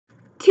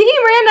Team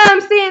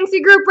Random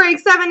C&C Group Break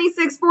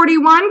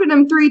 7641. Put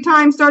them 3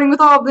 times, starting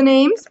with all of the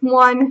names.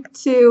 1,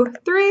 2,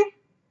 3.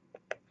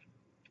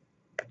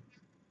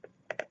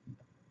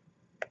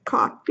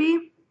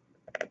 Copy.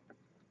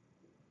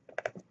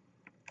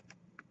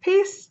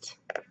 Paste.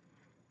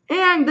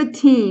 And the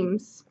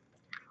teams.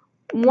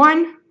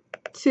 1,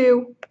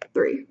 2,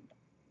 3.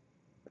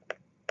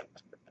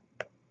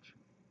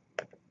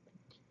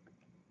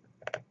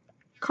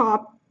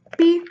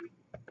 Copy.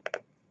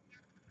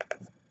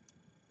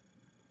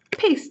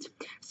 Paste.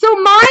 So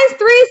mine's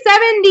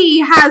 370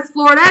 has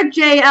Florida,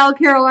 JL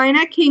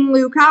Carolina, King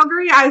Lou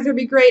Calgary, Eyes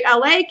Be Great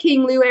LA,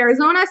 King Lou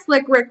Arizona,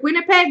 Slick Rick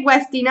Winnipeg,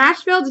 Westy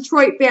Nashville,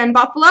 Detroit Fan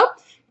Buffalo,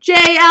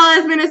 JL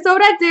is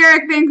Minnesota,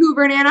 Derek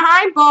Vancouver and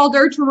Anaheim,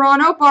 Balder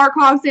Toronto,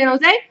 Barkov San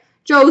Jose,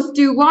 Joe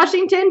Stu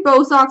Washington,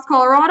 Bo Sox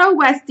Colorado,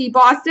 Westy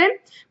Boston,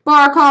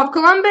 Barkov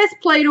Columbus,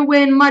 Play to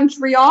Win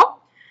Montreal,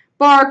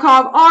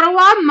 Barkov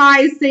Ottawa,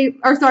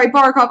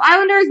 Barkov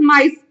Islanders,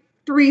 my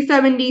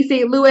 370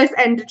 St. Louis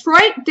and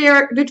Detroit,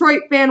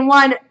 Detroit Fan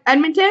 1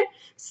 Edmonton,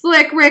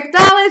 Slick Rick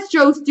Dallas,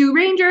 Joe Stu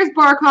Rangers,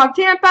 Barkov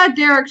Tampa,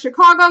 Derek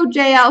Chicago,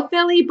 JL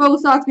Philly, Bo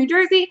Sox New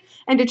Jersey,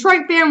 and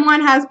Detroit Fan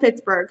 1 has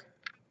Pittsburgh.